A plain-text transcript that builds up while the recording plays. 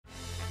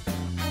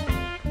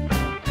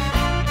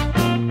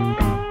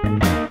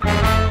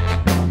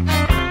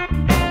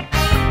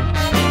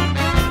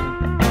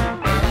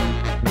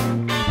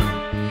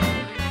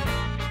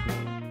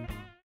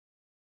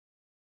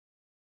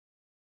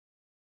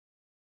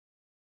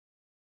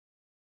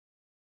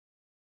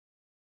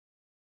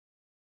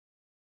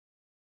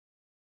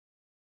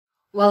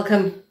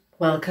Welcome,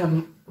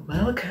 welcome,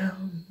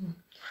 welcome.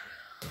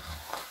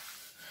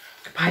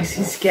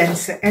 Pisces,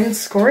 Cancer, and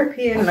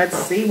Scorpion. Let's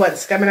see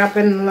what's coming up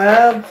in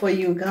love for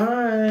you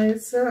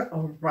guys.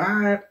 All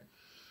right.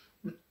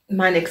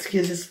 Mine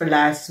excuses for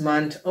last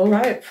month. All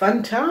right.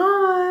 Fun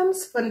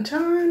times,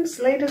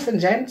 ladies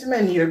and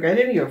gentlemen. You're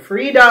getting your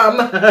freedom.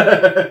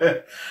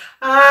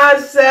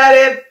 I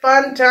said it.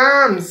 Fun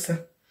times.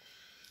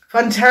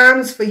 Fun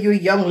times for you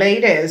young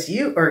ladies.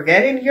 You are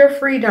getting your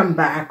freedom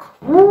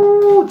back.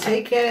 Woo,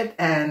 take it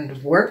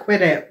and work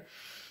with it.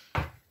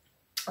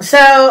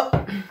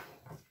 So,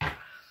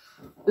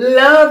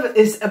 love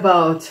is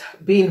about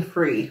being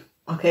free.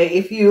 Okay,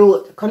 if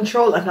you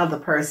control another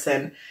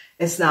person,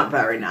 it's not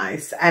very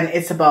nice. And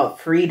it's about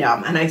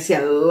freedom. And I see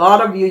a lot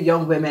of you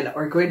young women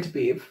are going to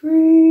be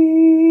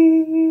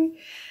free.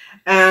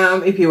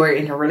 If you were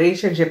in a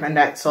relationship and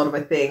that sort of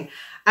a thing.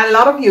 A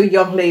lot of you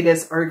young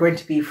ladies are going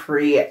to be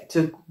free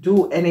to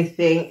do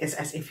anything. It's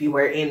as if you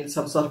were in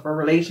some sort of a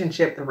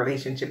relationship. The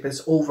relationship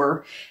is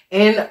over.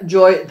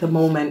 Enjoy the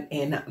moment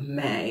in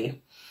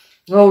May.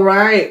 All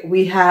right.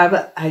 We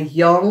have a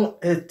young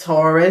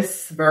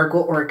Taurus, Virgo,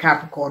 or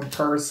Capricorn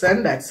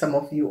person that some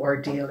of you are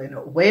dealing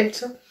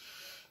with.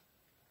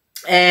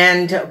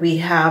 And we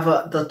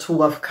have the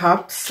Two of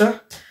Cups.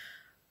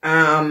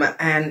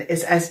 And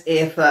it's as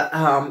if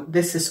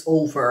this is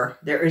over.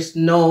 There is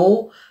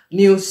no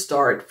new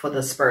start for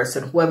this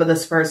person. Whoever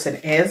this person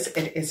is,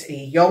 it is a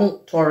young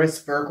Taurus,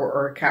 Virgo,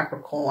 or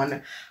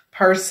Capricorn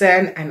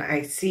person. And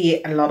I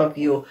see a lot of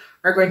you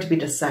are going to be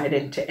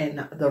deciding to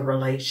end the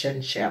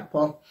relationship.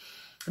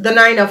 The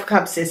Nine of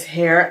Cups is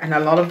here, and a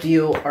lot of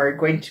you are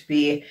going to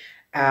be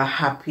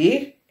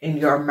happy in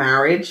your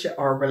marriage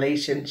or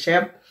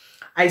relationship.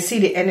 I see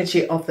the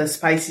energy of the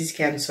Pisces,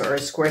 Cancer, or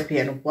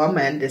Scorpion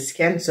woman. This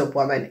Cancer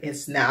woman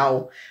is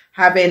now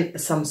having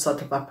some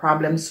sort of a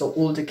problem. So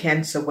older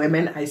Cancer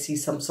women, I see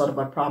some sort of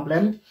a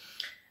problem.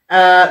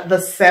 The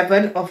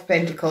Seven of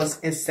Pentacles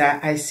is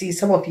that I see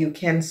some of you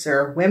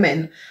Cancer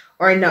women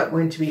are not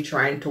going to be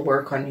trying to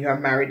work on your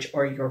marriage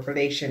or your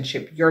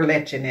relationship. You're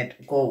letting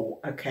it go,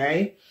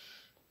 okay?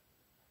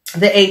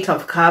 The Eight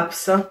of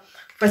Cups.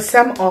 For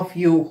some of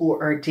you who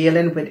are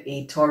dealing with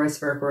a Taurus,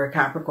 Virgo, or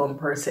Capricorn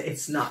person,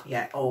 it's not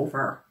yet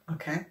over,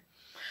 okay?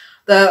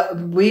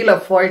 The Wheel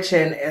of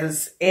Fortune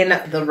is in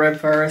the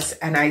reverse,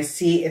 and I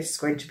see it's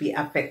going to be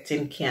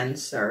affecting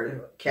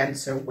Cancer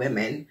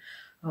women,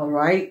 all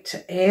right?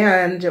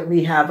 And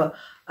we have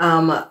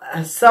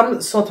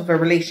some sort of a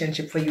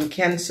relationship for you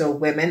Cancer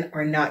women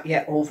are not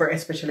yet over,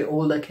 especially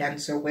older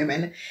Cancer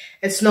women.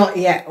 It's not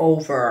yet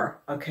over,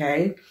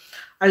 okay?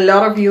 A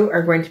lot of you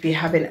are going to be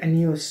having a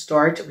new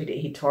start with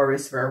a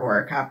Taurus, Virgo,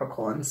 or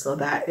Capricorn. So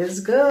that is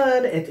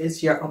good. It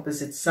is your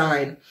opposite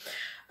sign.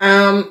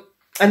 A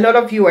lot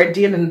of you are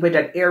dealing with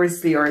an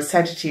Aries, Leo, or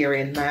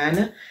Sagittarian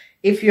man.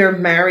 If you're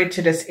married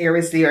to this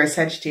Aries, Leo, or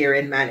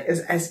Sagittarian man,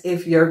 it's as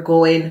if you're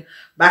going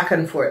back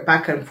and forth,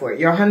 back and forth.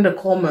 You're on the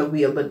coma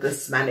wheel with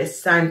this man.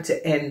 It's time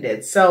to end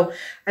it. So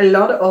a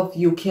lot of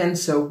you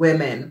Cancer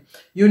women,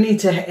 you need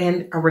to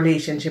end a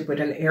relationship with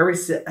an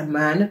Aries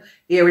man,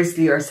 Aries,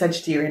 Leo, or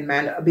Sagittarian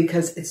man,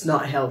 because it's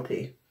not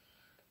healthy.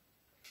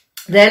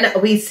 Then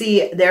we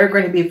see they're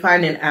going to be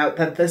finding out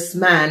that this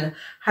man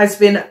has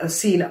been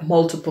seeing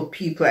multiple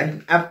people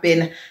and have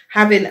been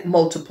having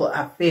multiple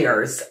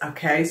affairs.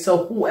 Okay,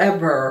 so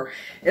whoever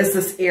is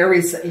this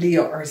Aries,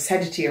 Leo, or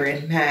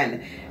Sagittarian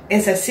man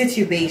is a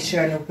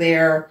situation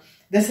where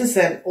this is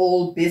an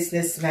old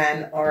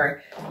businessman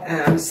or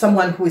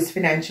someone who is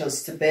financially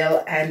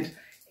stable. And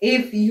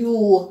if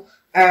you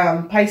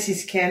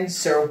Pisces,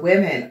 Cancer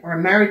women are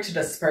married to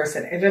this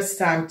person, it is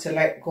time to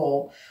let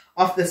go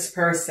of this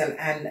person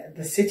and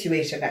the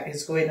situation that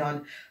is going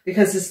on,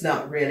 because it's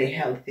not really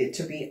healthy,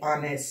 to be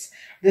honest.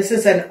 This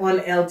is an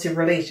unhealthy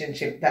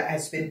relationship that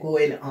has been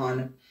going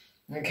on,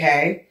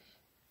 okay?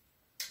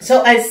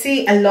 So I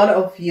see a lot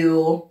of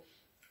you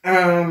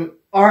are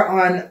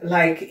on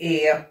like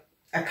a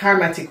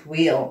karmatic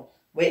wheel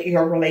with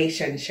your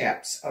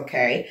relationships,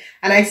 okay?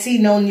 And I see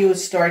no new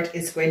start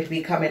is going to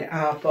be coming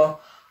up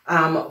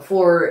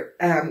for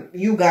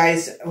you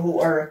guys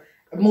who are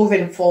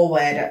moving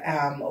forward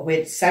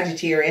with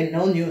Sagittarian,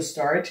 no new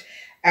start.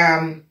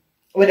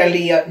 With a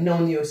Leo, no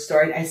new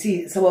start. I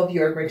see some of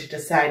you are going to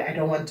decide, I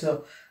don't want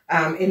to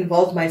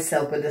involve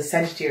myself with the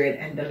Sagittarian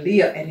and the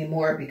Leo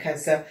anymore,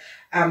 because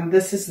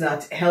this is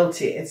not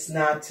healthy. It's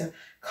not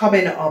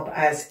coming up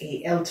as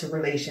a healthy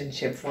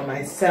relationship for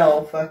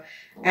myself.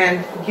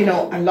 And, you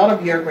know, a lot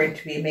of you are going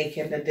to be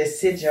making the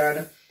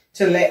decision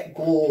to let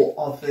go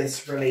of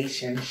this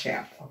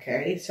relationship,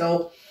 okay?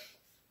 So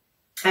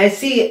I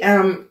see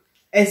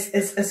it's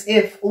as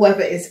if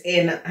whoever is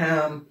in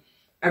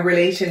a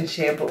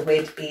relationship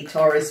with a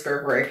Taurus,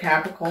 Virgo, or a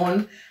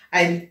Capricorn,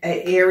 and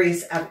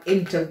Aries have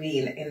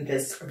intervened in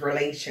this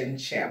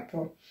relationship.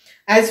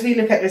 As we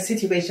look at the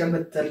situation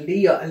with the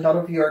Leo, a lot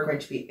of you are going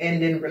to be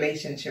ending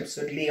relationships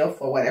with Leo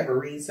for whatever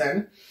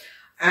reason.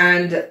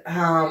 And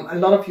a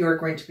lot of you are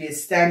going to be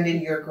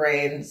standing your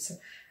grounds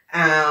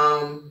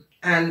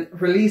and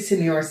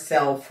releasing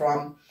yourself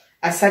from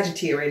a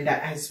Sagittarian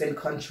that has been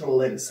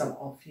controlling some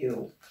of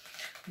you.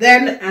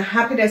 Then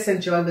happiness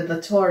and joy with the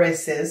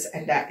Tauruses,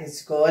 and that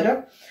is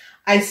good.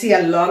 I see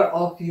a lot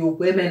of you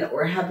women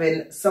are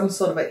having some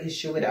sort of an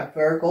issue with a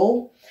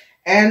Virgo.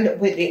 And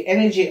with the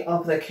energy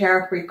of the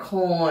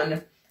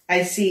Capricorn,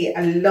 I see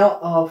a lot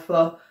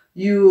of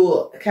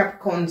you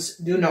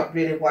Capricorns do not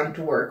really want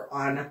to work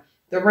on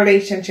the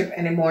relationship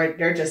anymore.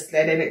 They're just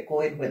letting it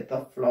go in with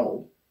the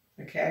flow.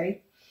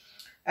 Okay.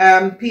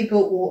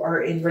 People who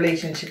are in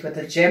relationship with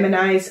the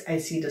Geminis, I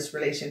see this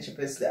relationship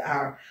is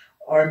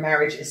or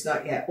marriage is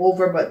not yet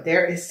over, but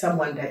there is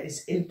someone that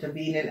is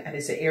intervening, and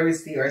it's an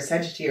Aries, Leo, or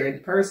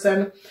Sagittarian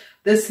person.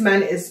 This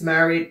man is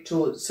married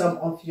to some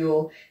of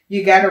you.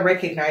 You got to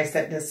recognize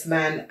that this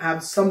man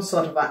has some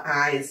sort of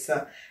eyes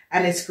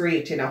and is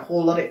creating a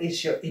whole lot of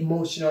issue,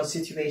 emotional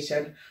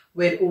situation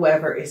with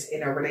whoever is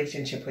in a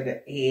relationship with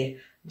a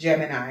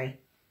Gemini.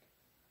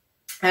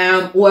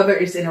 Whoever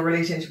is in a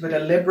relationship with a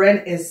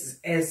Libran is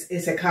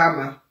a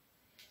karma.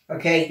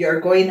 Okay, you're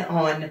going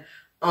on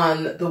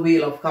the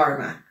wheel of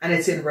karma, and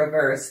it's in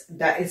reverse.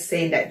 That is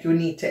saying that you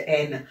need to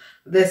end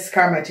this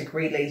karmatic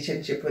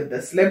relationship with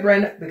this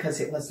Libran because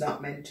it was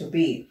not meant to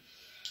be.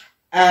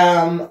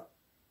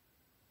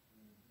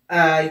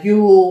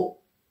 You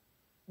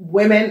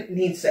women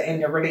needs to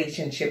end a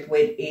relationship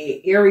with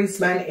a Aries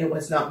man. It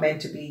was not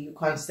meant to be. You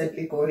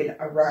constantly going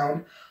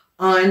around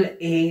on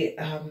a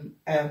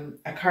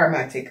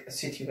karmatic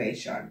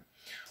situation.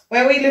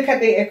 When we look at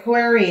the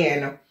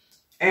Aquarian,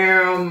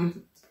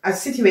 a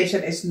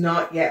situation is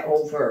not yet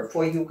over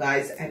for you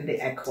guys and the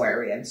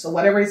Aquarian. So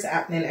whatever is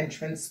happening and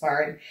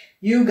transpiring,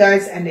 you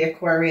guys and the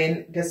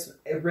Aquarian, this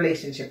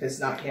relationship is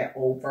not yet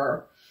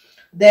over.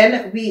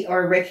 Then we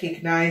are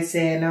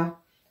recognizing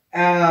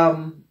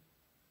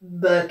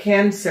the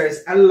Cancers.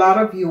 A lot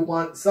of you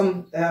want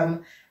some,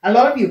 a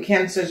lot of you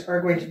Cancers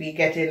are going to be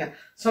getting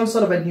some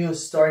sort of a new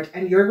start,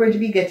 and you're going to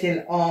be getting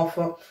off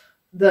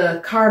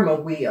the karma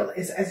wheel.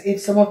 It's as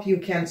if some of you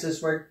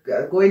Cancers were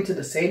going to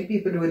the same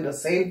people, doing the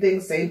same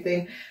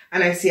thing.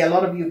 And I see a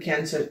lot of you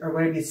Cancers are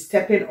going to be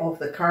stepping off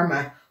the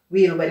karma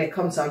wheel when it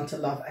comes on to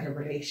love and a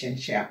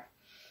relationship.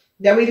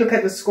 Then we look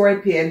at the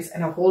Scorpions,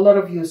 and a whole lot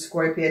of you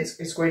Scorpions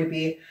is going to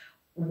be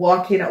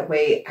walking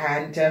away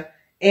and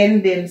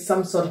ending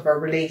some sort of a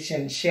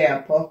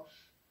relationship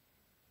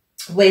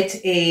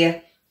with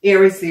a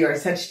Aries, Leo, or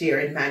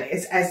Sagittarian man.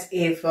 It's as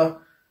if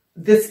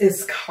this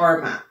is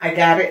karma. I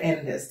gotta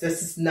end this.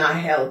 This is not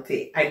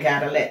healthy. I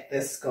gotta let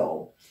this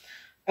go.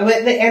 And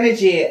with the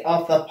energy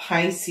of the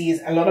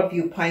Pisces, a lot of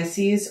you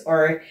Pisces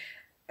are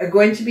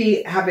going to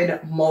be having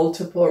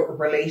multiple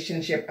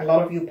relationships. A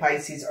lot of you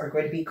Pisces are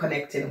going to be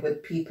connecting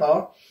with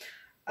people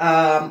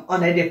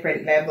on a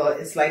different level.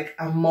 It's like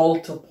a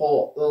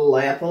multiple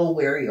level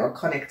where you're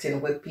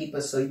connecting with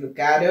people. So you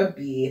gotta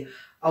be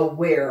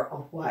aware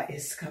of what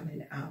is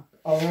coming up.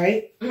 All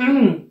right.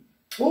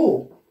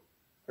 Ooh.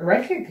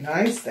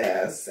 Recognize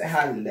this.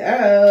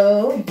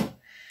 Hello.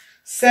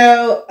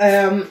 So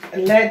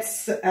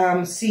let's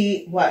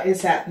see what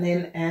is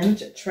happening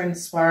and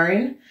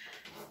transpiring.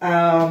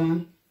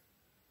 I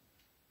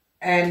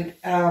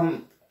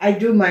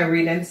do my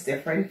readings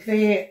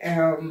differently.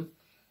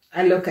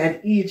 I look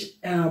at each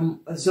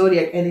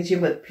zodiac energy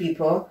with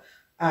people,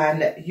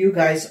 and you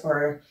guys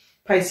are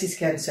Pisces,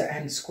 Cancer,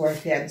 and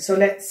Scorpion. So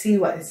let's see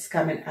what is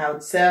coming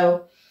out.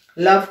 So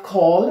love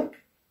call.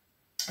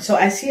 So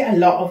I see a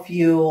lot of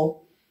you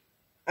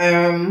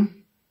are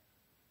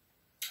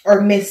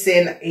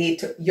missing a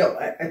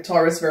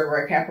Taurus, Virgo,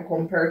 or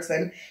Capricorn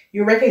person.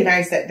 You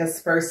recognize that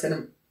this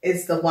person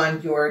is the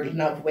one you're in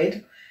love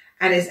with,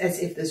 and it's as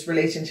if this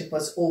relationship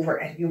was over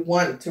and you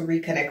want to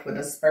reconnect with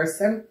this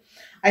person.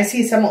 I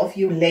see some of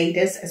you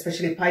ladies,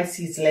 especially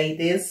Pisces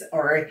ladies,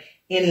 are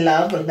in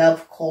love, a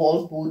love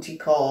call, booty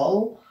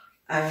call.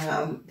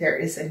 There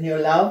is a new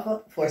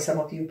love for some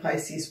of you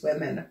Pisces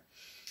women.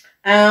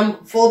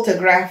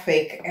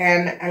 Photographic,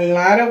 and a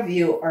lot of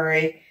you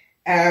are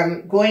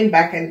going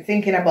back and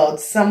thinking about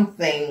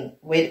something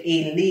with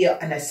a Leo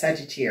and a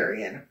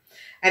Sagittarian,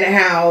 and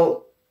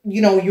how,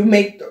 you know, you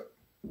make the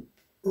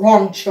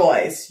wrong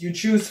choice. You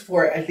choose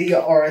for a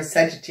Leo or a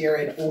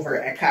Sagittarian over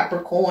a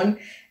Capricorn,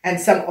 and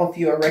some of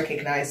you are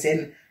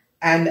recognizing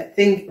and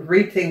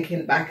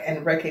rethinking back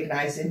and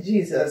recognizing,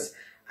 Jesus,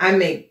 I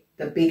made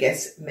the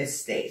biggest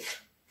mistake.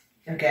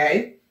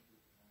 Okay.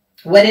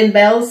 Wedding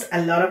bells,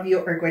 a lot of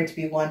you are going to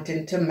be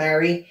wanting to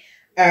marry,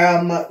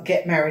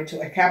 get married to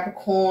a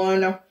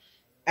Capricorn.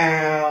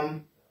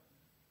 Yeah,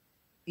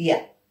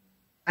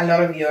 a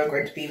lot of you are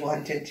going to be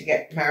wanting to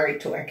get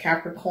married to a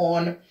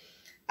Capricorn.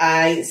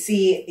 I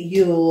see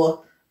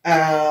you,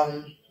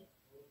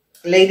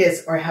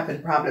 ladies are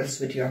having problems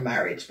with your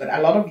marriage, but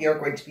a lot of you are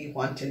going to be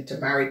wanting to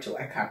marry to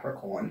a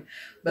Capricorn.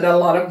 But a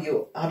lot of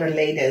you other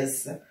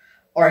ladies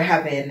are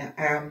having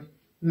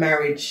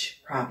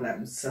marriage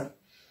problems.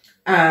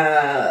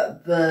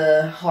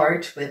 The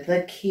heart with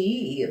the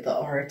key, the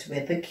heart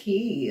with the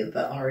key,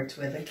 the heart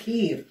with the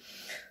key.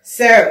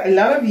 So a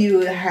lot of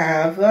you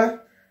have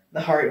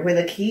the heart with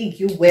a key,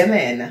 you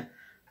women.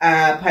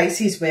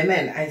 Pisces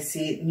women, I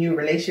see new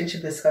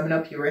relationship is coming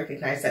up. You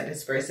recognize that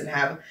this person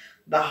have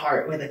the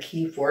heart with a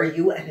key for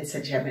you, and it's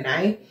a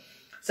Gemini.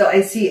 So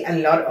I see a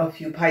lot of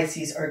you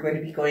Pisces are going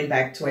to be going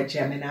back to a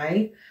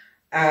Gemini.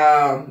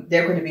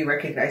 They're going to be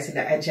recognizing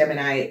that a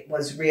Gemini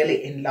was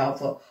really in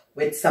love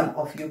with some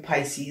of you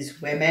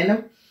Pisces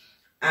women.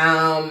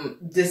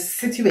 This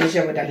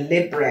situation with a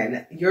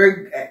Libran,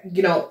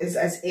 is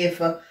as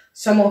if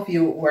some of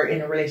you were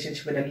in a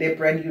relationship with a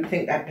Libran. You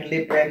think that the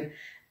Libran,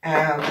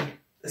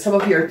 some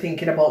of you are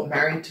thinking about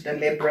marrying to the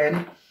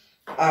Libran,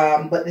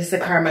 but this is a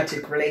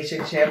karmatic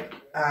relationship.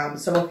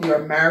 Some of you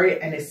are married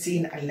and it's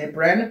seen a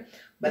Libran,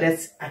 but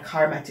it's a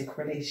karmatic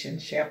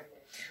relationship.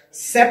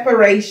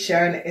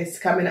 Separation is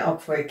coming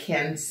up for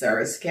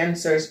Cancers.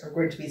 Cancers are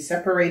going to be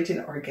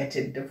separating or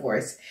getting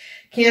divorced.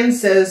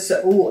 Cancers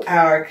who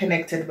are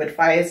connected with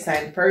fire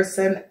sign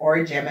person or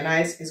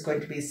Geminis is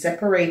going to be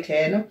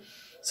separating.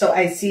 So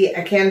I see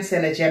a Cancer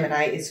and a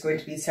Gemini is going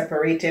to be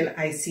separating.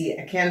 I see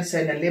a Cancer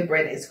and a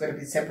Libran is going to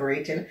be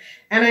separating.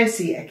 And I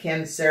see a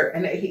Cancer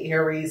and a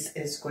Aries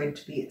is going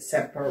to be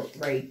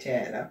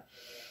separated.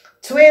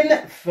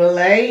 Twin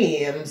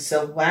flames.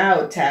 So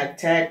wow, tag,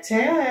 tag,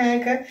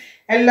 tag.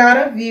 A lot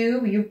of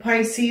you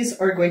Pisces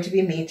are going to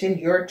be meeting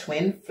your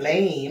twin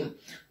flame.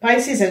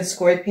 Pisces and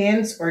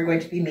Scorpions are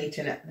going to be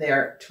meeting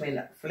their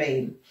twin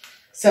flame.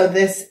 So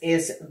this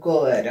is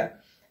good.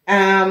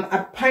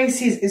 A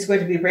Pisces is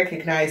going to be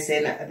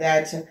recognizing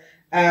that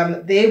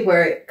they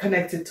were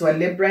connected to a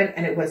Libran,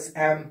 and it was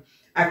a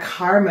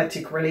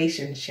karmatic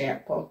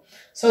relationship.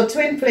 So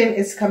twin flame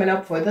is coming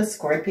up for the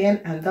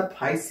Scorpion and the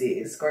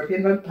Pisces.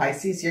 Scorpion and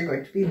Pisces, you're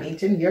going to be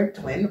meeting your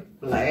twin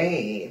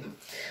flame.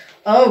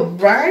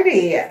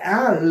 Alrighty,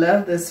 I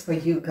love this for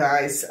you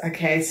guys.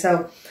 Okay,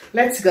 so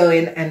let's go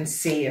in and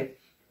see.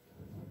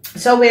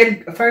 So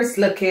we're first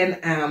looking,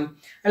 a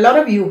lot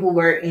of you who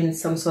were in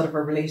some sort of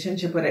a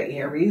relationship with an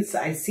Aries.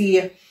 I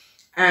see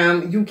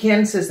you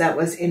Cancers that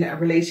was in a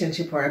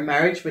relationship or a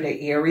marriage with an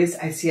Aries.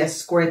 I see a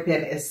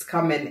Scorpion is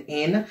coming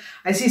in.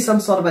 I see some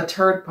sort of a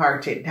third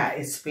party that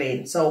is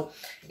playing. So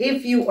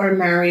if you are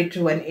married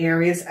to an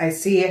Aries, I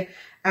see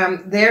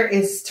there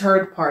is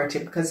third party,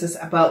 because it's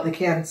about the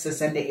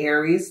Cancers and the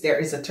Aries. There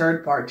is a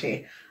third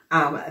party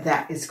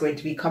that is going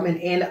to be coming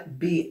in.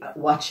 Be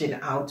watching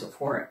out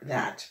for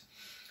that.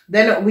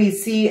 Then we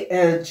see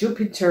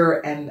Jupiter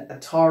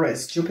and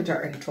Taurus,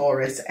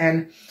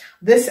 and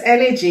this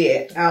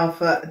energy of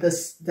the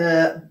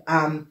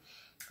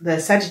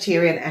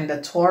Sagittarian and the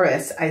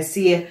Taurus. I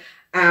see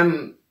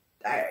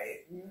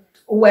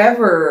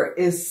whoever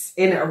is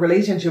in a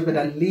relationship with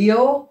a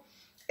Leo,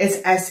 it's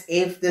as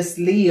if this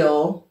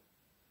Leo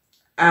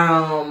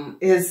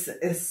is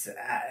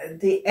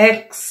the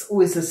ex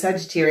who is a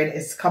Sagittarian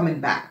is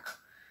coming back.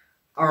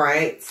 All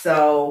right,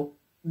 so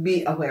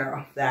be aware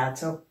of that.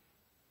 So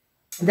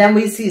then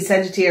we see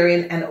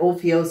Sagittarian and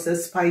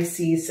Ophiuchus,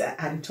 Pisces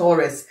and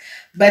Taurus.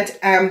 But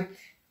Ophiuchus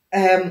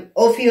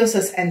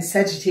and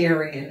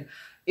Sagittarian,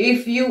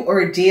 if you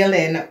are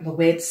dealing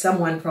with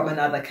someone from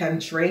another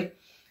country,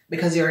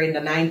 because you're in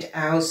the 9th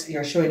house,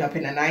 you're showing up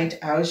in the 9th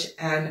house,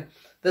 and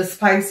this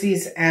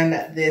Pisces and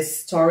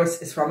this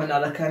Taurus is from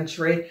another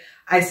country,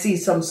 I see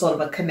some sort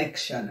of a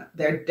connection.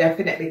 There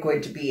definitely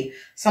going to be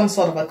some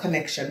sort of a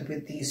connection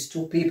with these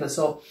two people.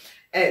 So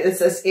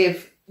it's as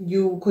if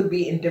you could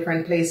be in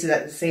different places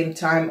at the same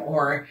time,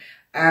 or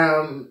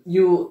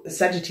you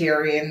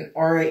Sagittarian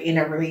or in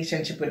a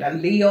relationship with a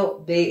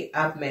Leo, they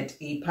have met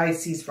a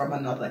Pisces from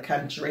another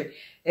country.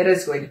 It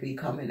is going to be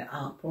coming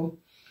up. All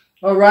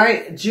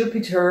right,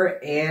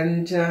 Jupiter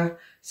and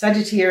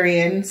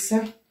Sagittarians.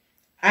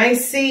 I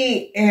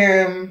see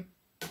a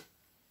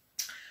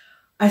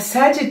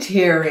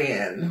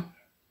Sagittarian.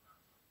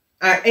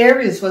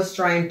 Aries was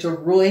trying to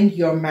ruin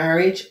your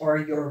marriage or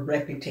your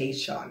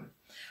reputation.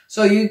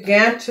 So you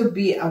got to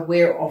be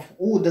aware of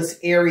who this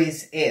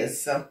Aries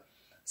is.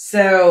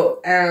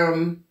 So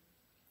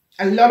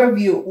a lot of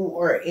you who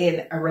are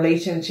in a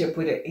relationship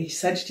with a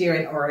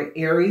Sagittarian or an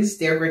Aries,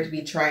 they're going to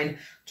be trying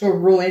to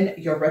ruin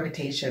your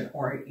reputation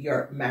or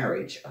your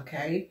marriage,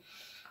 okay?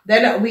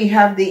 Then we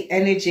have the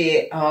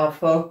energy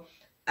of a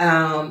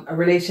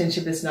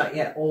relationship is not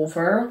yet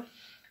over.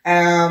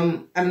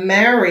 A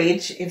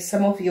marriage, if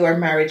some of you are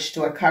married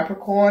to a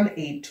Capricorn,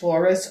 a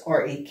Taurus,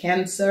 or a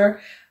Cancer,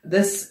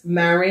 this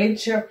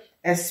marriage,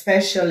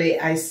 especially,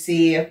 I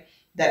see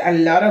that a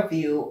lot of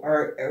you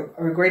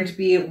are going to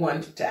be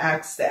wanting to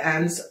ask the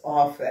hands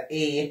of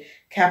a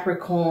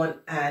Capricorn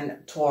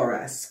and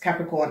Taurus.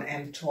 Capricorn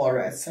and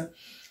Taurus.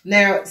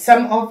 Now,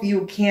 some of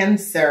you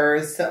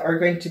Cancers are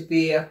going to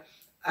be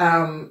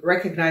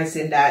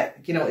recognizing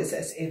that, you know, it's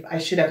as if I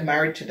should have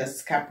married to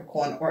this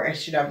Capricorn or I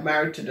should have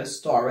married to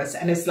this Taurus.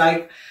 And it's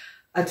like,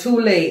 too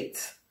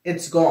late,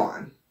 it's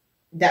gone.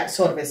 That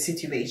sort of a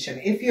situation.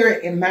 If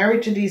you're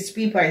married to these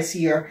people, I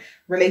see your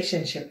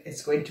relationship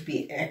is going to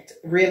be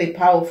really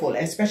powerful,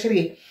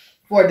 especially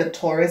for the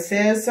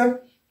Tauruses.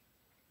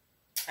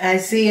 I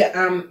see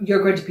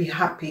you're going to be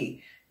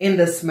happy in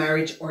this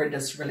marriage or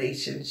this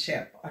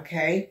relationship,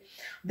 okay?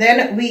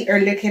 Then we are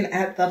looking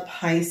at the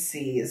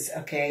Pisces,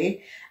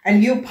 okay?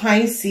 And you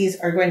Pisces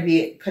are going to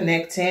be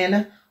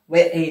connecting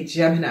with a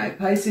Gemini.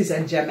 Pisces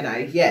and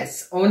Gemini,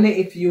 yes. Only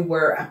if you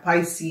were a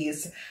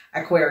Pisces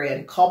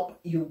Aquarian cup,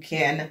 you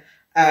can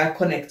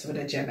connect with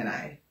a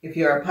Gemini. If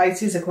you're a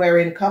Pisces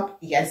Aquarian cup,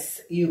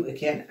 yes, you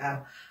can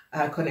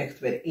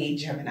connect with a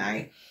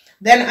Gemini.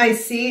 Then I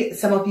see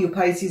some of you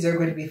Pisces are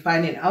going to be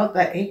finding out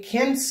that a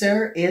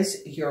Cancer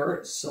is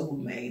your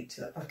soulmate,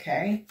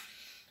 okay?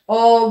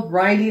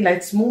 Alrighty,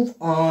 let's move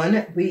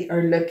on. We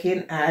are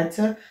looking at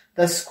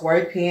the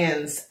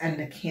Scorpions and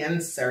the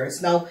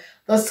Cancers. Now,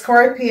 the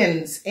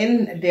Scorpions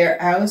in their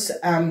house,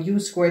 you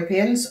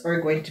Scorpions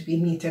are going to be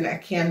meeting a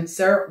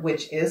Cancer,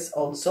 which is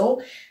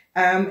also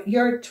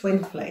your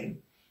twin flame.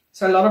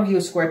 So a lot of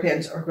you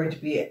Scorpions are going to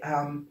be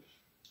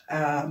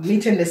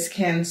meeting this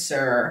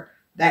Cancer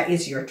that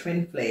is your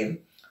twin flame.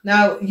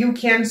 Now, you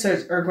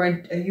Cancers are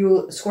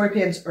you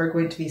Scorpions are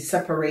going to be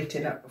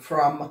separating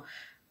from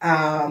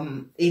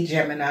a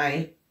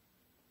Gemini.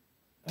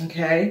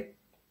 Okay.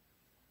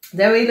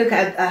 Then we look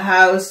at the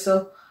house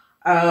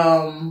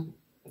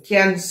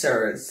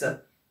Cancers.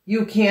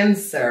 You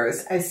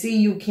Cancers. I see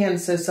you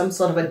Cancers, some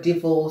sort of a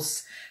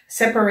divorce,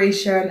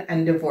 separation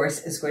and divorce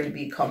is going to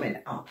be coming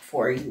up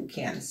for you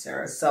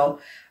Cancer. So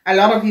a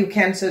lot of you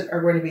Cancers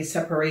are going to be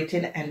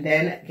separating and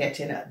then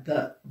getting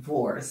the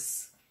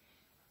divorce.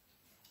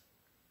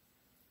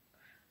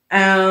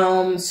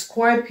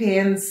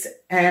 Scorpions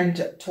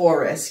and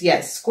Taurus.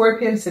 Yes,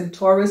 Scorpions and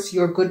Taurus,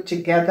 you're good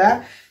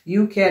together.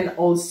 You can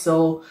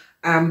also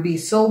be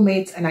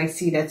soulmates. And I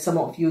see that some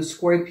of you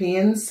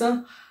Scorpions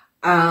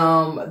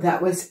that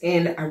was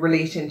in a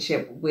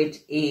relationship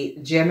with a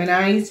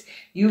Gemini,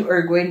 you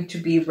are going to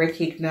be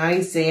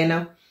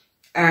recognizing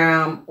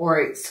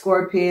or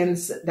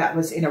Scorpions that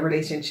was in a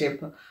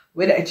relationship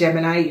with a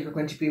Gemini, you're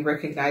going to be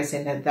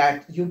recognizing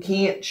that you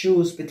can't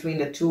choose between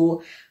the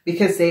two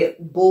because they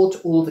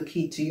both hold the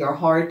key to your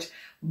heart.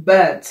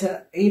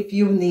 But if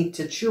you need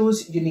to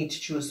choose, you need to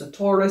choose the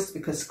Taurus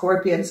because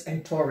Scorpions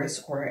and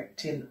Taurus are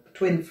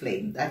twin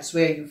flame. That's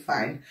where you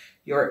find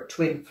your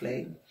twin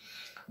flame.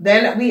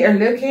 Then we are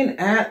looking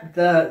at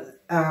the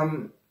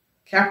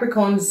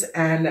Capricorns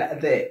and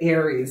the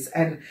Aries.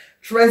 And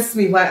trust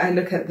me, when I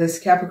look at this,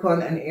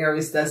 Capricorn and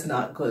Aries does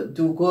not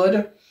do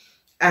good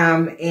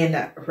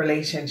in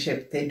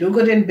relationship. They do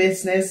good in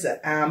business.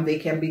 They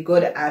can be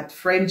good at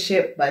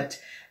friendship, but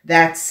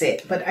that's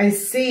it. But I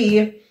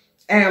see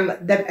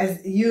that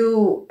as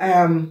you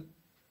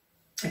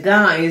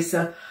guys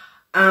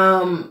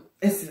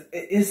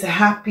is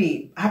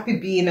happy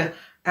being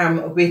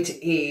with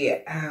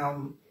a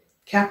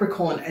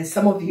Capricorn, and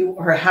some of you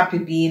are happy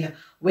being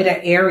with an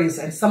Aries,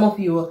 and some of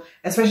you,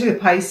 especially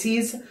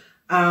Pisces,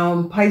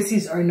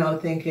 Pisces are now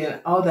thinking,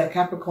 oh, that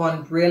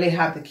Capricorn really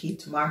have the key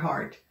to my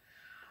heart.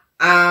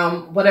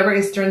 Whatever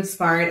is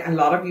transpiring, a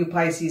lot of you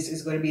Pisces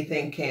is going to be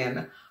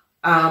thinking,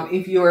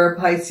 if you're a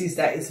Pisces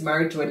that is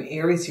married to an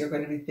Aries, you're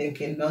going to be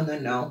thinking, no, no,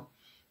 no.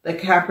 The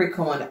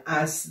Capricorn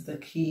has the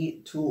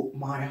key to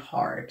my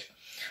heart.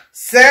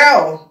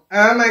 So,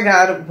 oh my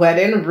God,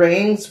 wedding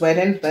rings,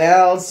 wedding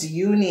bells,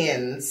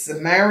 unions,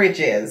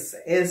 marriages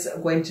is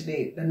going to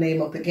be the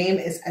name of the game.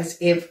 It's as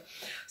if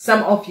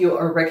some of you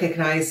are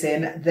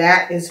recognizing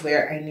that is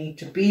where I need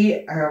to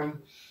be.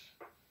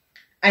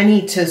 I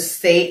need to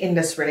stay in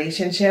this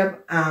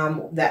relationship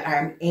that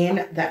I'm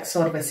in. That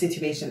sort of a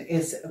situation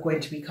is going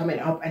to be coming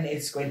up and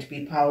it's going to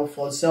be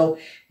powerful. So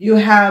you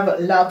have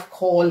love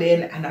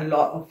calling, and a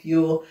lot of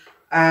you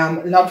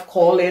love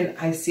calling.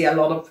 I see a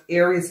lot of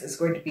Aries is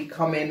going to be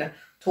coming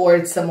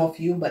towards some of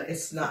you, but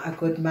it's not a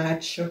good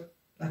match.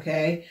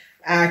 Okay.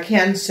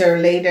 Cancer,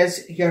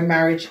 ladies, your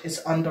marriage is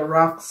on the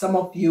rock. Some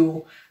of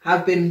you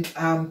have been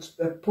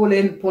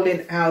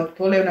pulling out,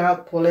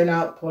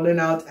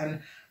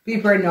 and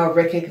people are now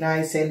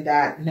recognizing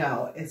that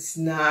no, it's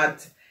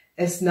not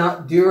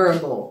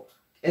durable.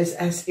 It's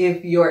as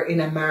if you're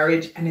in a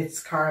marriage and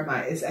it's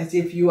karma. It's as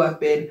if you have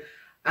been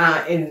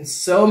in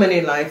so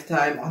many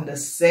lifetimes on the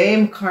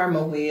same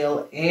karma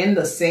wheel, in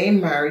the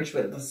same marriage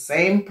with the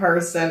same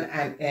person,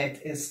 and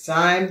it is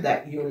time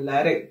that you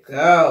let it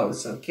go.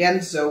 So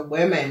Cancer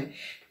women,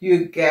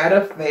 you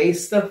gotta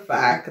face the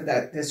fact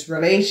that this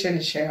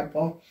relationship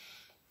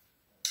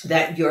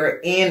that you're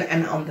in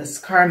and on this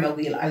karma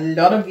wheel, a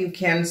lot of you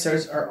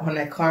Cancers are on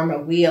a karma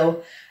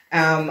wheel,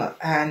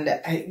 and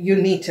you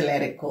need to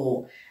let it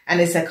go. And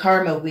it's a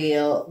karma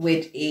wheel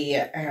with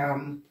a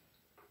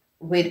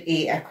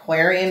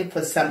Aquarian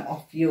for some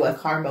of you, a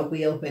karma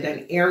wheel with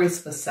an Aries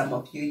for some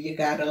of you. You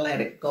gotta let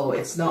it go.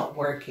 It's not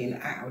working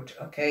out,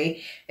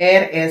 okay?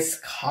 It is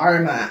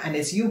karma, and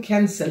it's you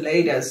Cancer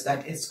ladies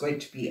that is going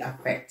to be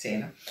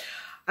affecting.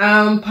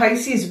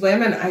 Pisces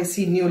women, I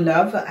see new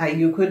love.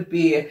 You could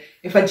be,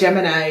 if a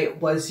Gemini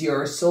was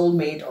your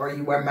soulmate or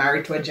you were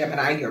married to a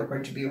Gemini, you're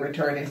going to be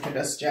returning to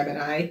this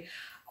Gemini,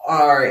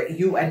 or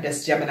you and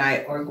this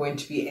Gemini are going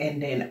to be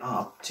ending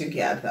up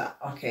together.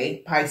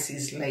 Okay,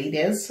 Pisces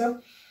ladies,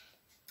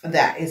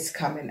 that is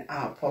coming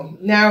up.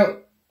 Now,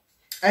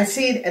 I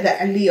see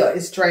that Leo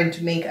is trying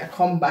to make a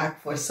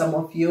comeback for some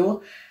of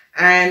you,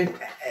 and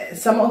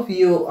some of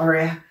you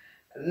are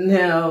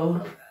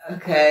no,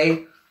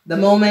 okay. The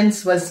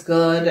moments was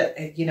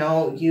good, you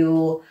know.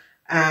 You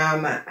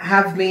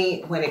have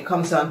me when it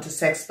comes on to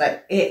sex,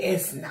 but it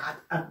is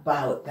not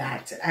about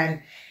that.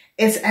 And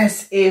it's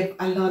as if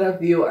a lot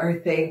of you are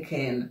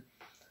thinking,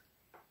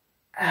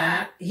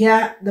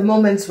 yeah, the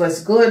moments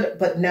was good,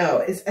 but no,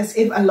 it's as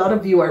if a lot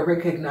of you are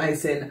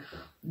recognizing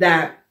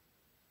that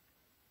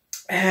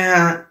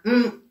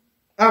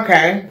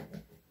okay,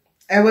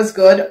 it was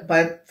good,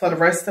 but for the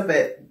rest of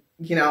it,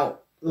 you know,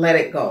 let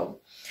it go.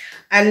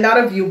 A lot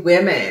of you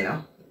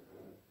women,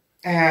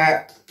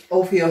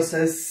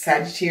 Ophiuchus,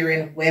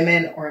 Sagittarian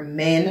women or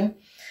men,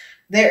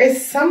 there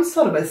is some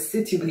sort of a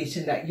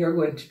situation that you're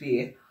going to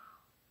be,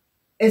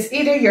 it's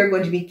either you're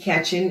going to be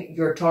catching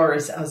your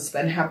Taurus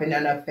husband having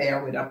an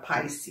affair with a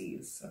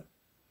Pisces.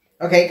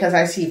 Okay, because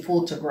I see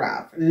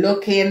photograph,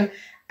 looking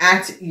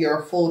at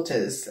your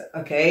photos,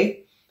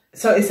 okay?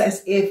 So it's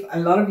as if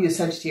a lot of you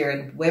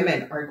Sagittarian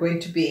women are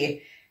going to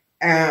be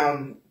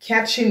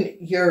catching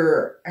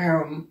your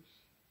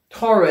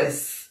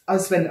Taurus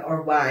husband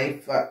or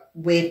wife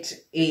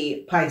with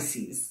a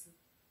Pisces.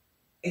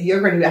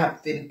 You're going to be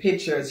having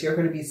pictures. You're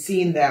going to be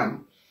seeing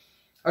them.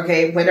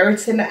 Okay, whether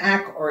it's in the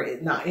act or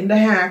not in the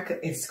act,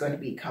 it's going to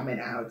be coming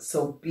out.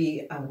 So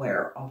be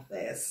aware of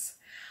this.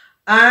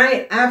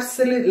 I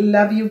absolutely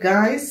love you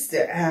guys.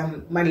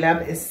 My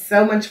love is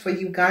so much for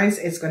you guys.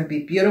 It's going to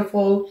be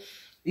beautiful.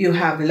 You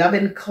have love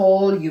and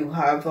call. You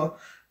have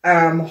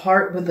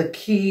heart with the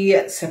key.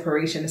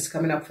 Separation is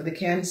coming up for the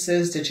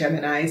Cancers, the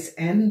Geminis,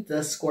 and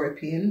the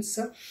Scorpions.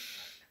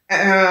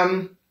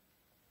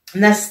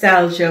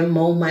 Nostalgia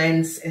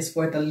moments is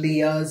for the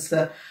Leos.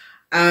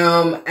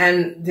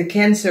 And the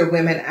Cancer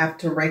women have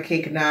to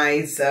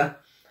recognize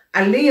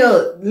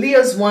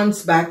Leo's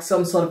wants back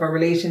some sort of a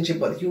relationship,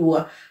 but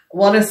you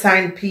water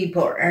sign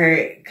people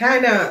are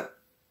kind of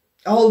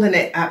holding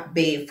it at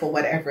bay for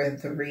whatever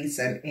the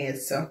reason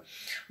is. So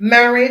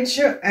marriage,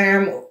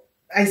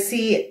 I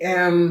see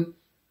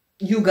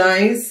you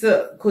guys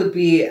could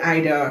be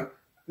either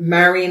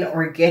marrying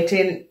or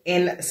getting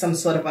in some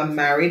sort of a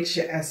marriage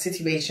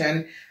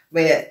situation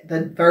with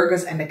the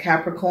Virgos and the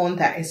Capricorn.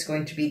 That is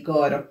going to be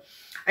good.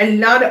 A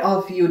lot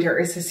of you, there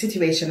is a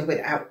situation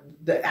with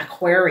the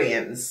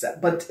Aquarians,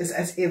 but it's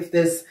as if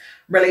this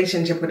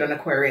relationship with an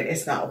Aquarian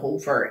is not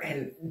over,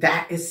 and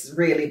that is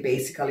really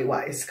basically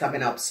what is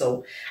coming up.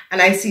 So,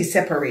 and I see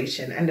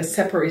separation, and the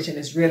separation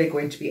is really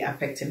going to be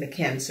affecting the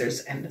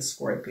Cancers and the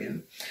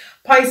Scorpion.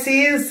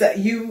 Pisces,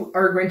 you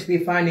are going to be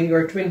finding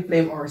your twin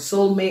flame or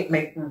soulmate.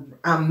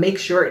 Make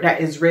sure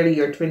that is really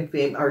your twin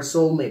flame or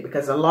soulmate,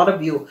 because a lot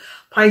of you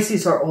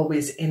Pisces are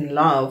always in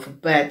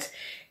love, but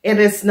it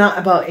is not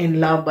about in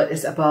love, but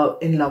it's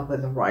about in love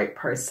with the right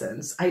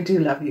persons. I do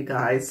love you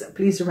guys.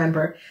 Please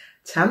remember,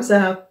 thumbs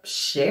up,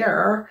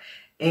 share,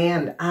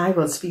 and I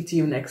will speak to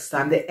you next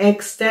time. The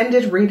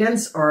extended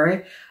readings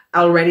are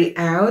already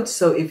out.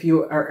 So if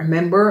you are a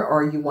member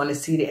or you want to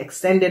see the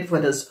extended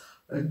for this,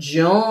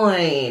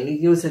 join,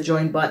 use the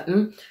join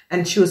button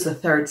and choose the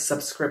third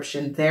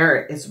subscription.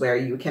 There is where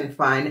you can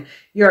find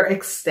your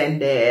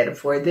extended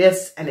for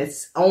this, and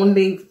it's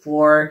only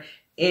for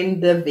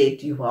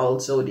individual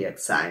zodiac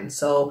signs.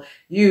 So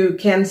you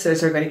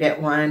Cancers are going to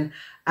get one,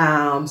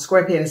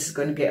 Scorpions is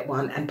going to get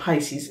one, and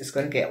Pisces is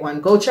going to get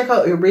one. Go check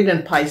out your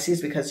reading, Pisces,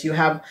 because you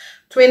have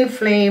twin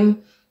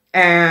flame.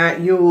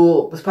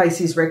 You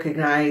Pisces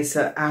recognize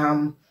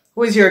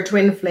who is your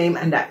twin flame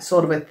and that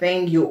sort of a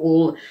thing. You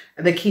all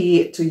the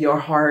key to your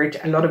heart.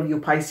 A lot of you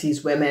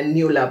Pisces women,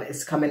 new love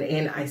is coming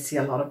in. I see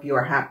a lot of you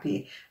are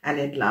happy and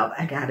in love.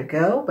 I gotta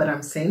go, but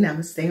I'm saying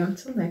namaste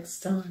until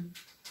next time.